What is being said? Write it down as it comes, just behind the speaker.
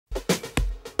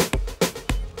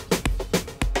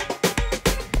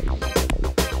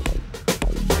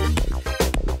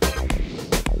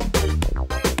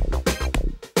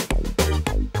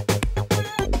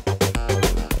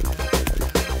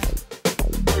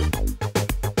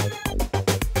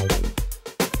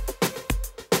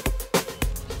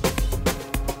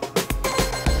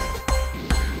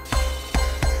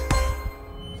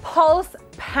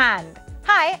hand.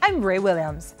 Hi, I'm Ray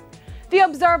Williams. The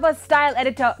Observer's style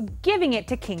editor giving it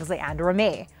to Kingsley and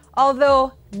Ramey,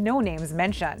 although no names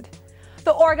mentioned.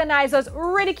 The organizers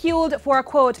ridiculed for a,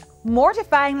 quote,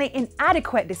 mortifyingly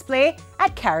inadequate display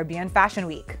at Caribbean Fashion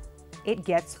Week. It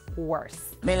gets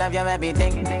worse. Me love you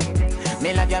everything.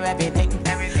 Me love you everything.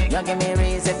 You give me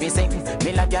reason to sing.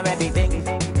 Me love you everything.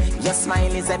 Your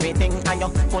smile is everything, and you're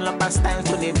full of style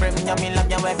to the brim. You me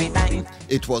love you every time.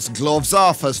 It was gloves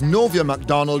off as Novia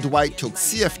MacDonald White took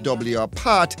CFW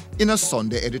apart in a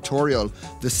Sunday editorial.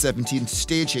 The 17th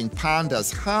staging panned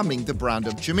as harming the brand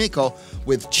of Jamaica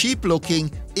with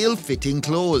cheap-looking, ill-fitting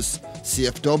clothes.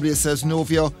 CFW says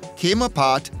Novia came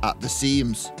apart at the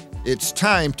seams. It's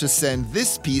time to send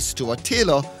this piece to a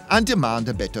tailor and demand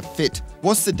a better fit,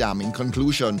 was the damning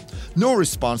conclusion. No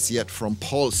response yet from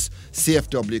Pulse.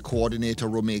 CFW coordinator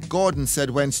Ramey Gordon said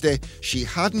Wednesday she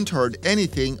hadn't heard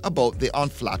anything about the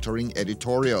unflattering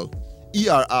editorial.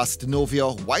 ER asked Novia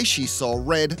why she saw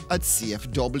red at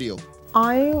CFW.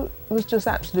 I was just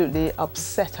absolutely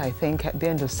upset, I think, at the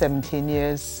end of 17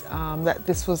 years that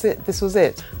this was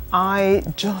it. I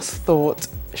just thought,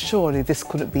 surely this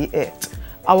couldn't be it.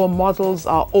 Our models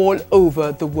are all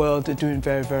over the world doing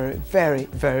very, very, very,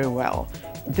 very well.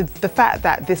 The fact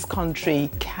that this country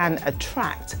can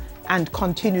attract and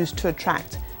continues to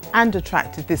attract and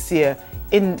attracted this year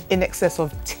in excess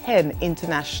of 10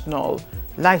 international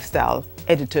lifestyle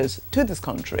editors to this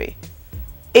country,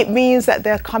 it means that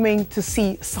they're coming to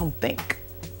see something.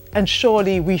 And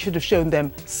surely we should have shown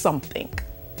them something.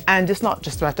 And it's not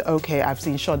just about, okay, I've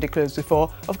seen shoddy clothes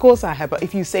before. Of course I have, but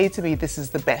if you say to me this is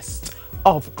the best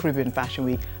of Caribbean Fashion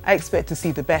Week, I expect to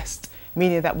see the best,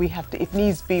 meaning that we have to, if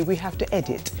needs be, we have to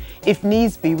edit. If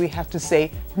needs be, we have to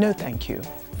say, no thank you.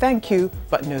 Thank you,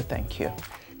 but no thank you.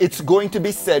 It's going to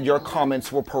be said your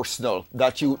comments were personal,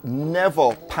 that you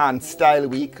never pan Style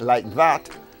Week like that,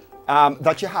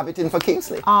 that you have it in for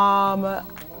Kingsley.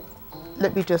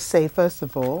 Let me just say, first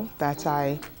of all, that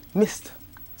I missed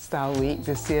Style Week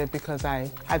this year because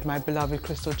I had my beloved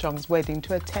Crystal Chong's wedding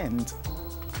to attend.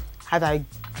 Had I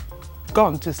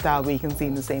gone to Style Week and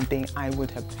seen the same thing, I would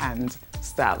have panned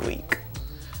Style Week.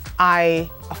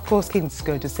 Of course, King's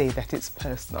going to say that it's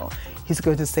personal. He's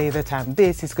going to say that I'm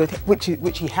this,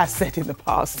 which he has said in the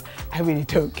past. I really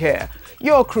don't care.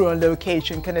 Your crew on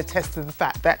location can attest to the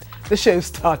fact that the show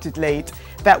started late,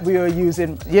 that we were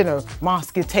using,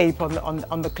 masking tape on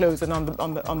the clothes and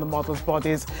on the models'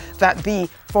 bodies, that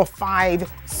for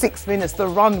 5-6 minutes the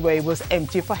runway was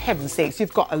empty. For heaven's sakes,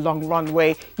 you've got a long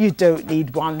runway. You don't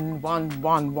need one.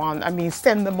 I mean,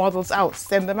 send the models out,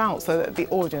 send them out so that the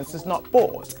audience is not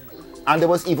bored. And there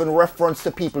was even reference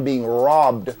to people being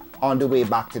robbed on the way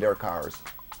back to their cars.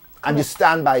 And you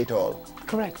stand by it all.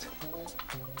 Correct.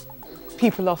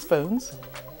 People lost phones.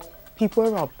 People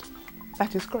were robbed.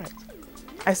 That is correct.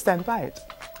 I stand by it.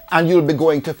 And you'll be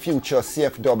going to future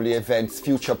CFW events,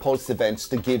 future Pulse events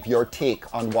to give your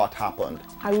take on what happened.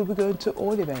 I will be going to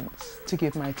all events to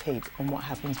give my take on what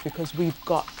happens because we've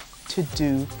got to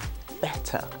do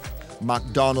better.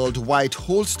 MacDonald White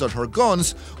holstered her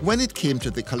guns when it came to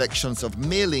the collections of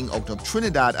mailing out of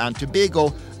Trinidad and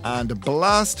Tobago and a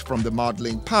blast from the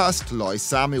modelling past Lois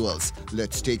Samuels.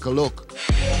 Let's take a look.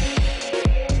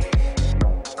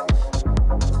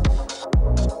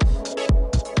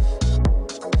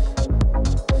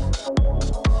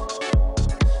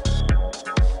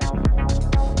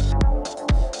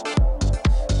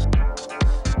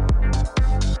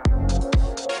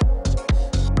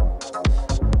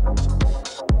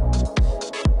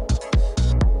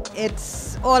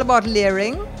 It's all about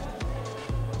layering.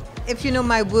 If you know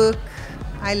my work,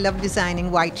 I love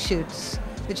designing white shirts,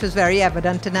 which was very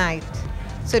evident tonight.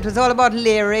 So it was all about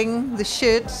layering the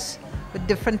shirts with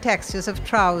different textures of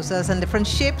trousers and different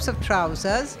shapes of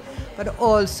trousers, but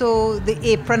also the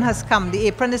apron has come. The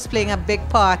apron is playing a big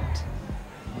part.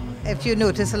 If you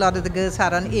notice, a lot of the girls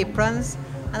had on aprons,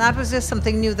 and that was just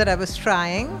something new that I was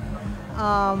trying.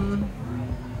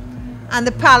 And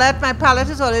the palette, my palette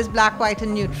is always black, white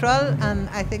and neutral, and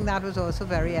I think that was also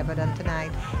very evident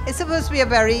tonight. It's supposed to be a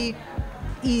very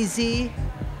easy,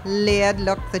 layered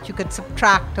look that you could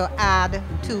subtract or add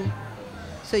to.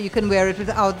 So you can wear it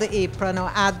without the apron or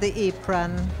add the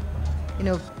apron,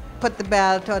 put the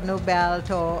belt or no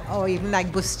belt or even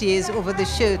like bustiers over the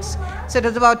shirts. So it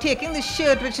was about taking the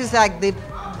shirt, which is like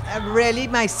really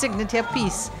my signature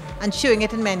piece, and showing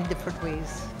it in many different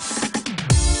ways.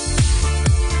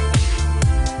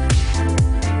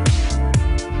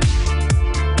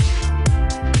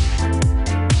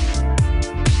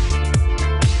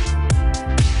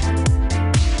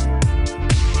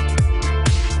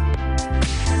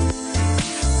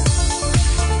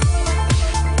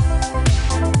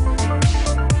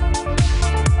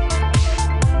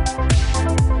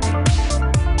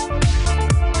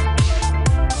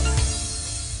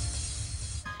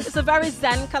 a very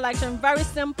zen collection, very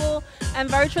simple and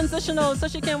very transitional, so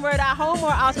she can wear it at home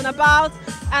or out and about.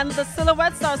 And the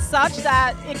silhouettes are such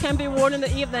that it can be worn in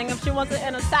the evening. If she wants it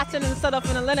in a satin instead of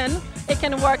in a linen, it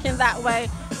can work in that way.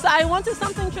 So I wanted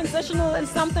something transitional and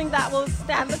something that will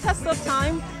stand the test of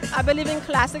time. I believe in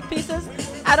classic pieces.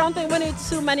 I don't think we need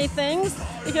too many things.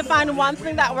 If you find one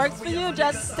thing that works for you,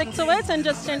 just stick to it and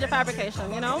just change the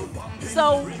fabrication, you know?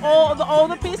 So all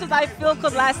the pieces I feel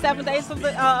could last 7 days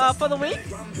for the week,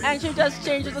 and she just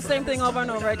changes the same thing over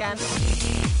and over again.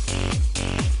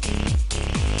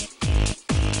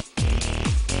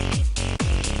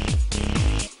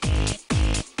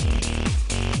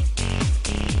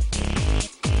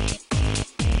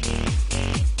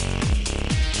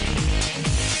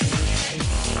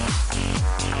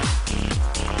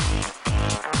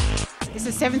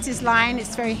 It's a 70s line,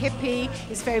 it's very hippie,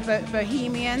 it's very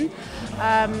bohemian.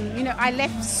 You know, I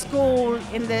left school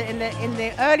in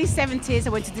the early 70s. I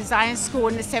went to design school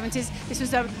in the 70s. This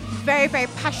was a very, very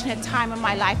passionate time in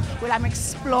my life where I'm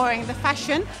exploring the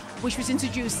fashion which was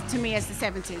introduced to me as the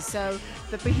 70s. So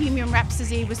the Bohemian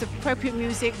Rhapsody was appropriate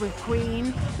music, with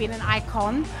Queen being an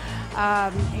icon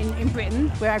in Britain,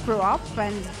 where I grew up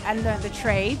and learned the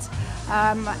trade.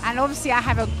 And obviously I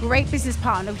have a great business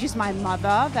partner, which is my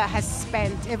mother, that has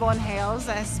spent, Yvonne Hales,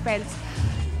 that has spent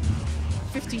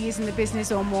 50 years in the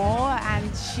business or more,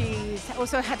 and she's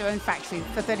also had her own factory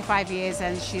for 35 years,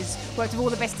 and she's worked with all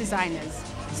the best designers.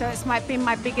 So it's been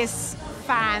my biggest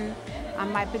fan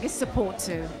and my biggest support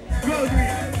too. Go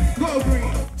green, go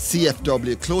green.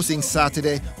 CFW closing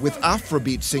Saturday with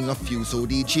Afrobeat singer Fuse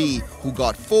ODG, who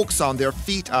got folks on their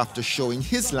feet after showing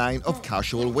his line of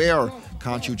casual wear.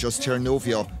 Can't you just hear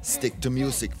Novio? Stick to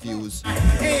music, Fuse.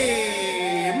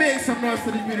 Hey, make some noise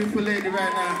for this beautiful lady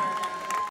right now.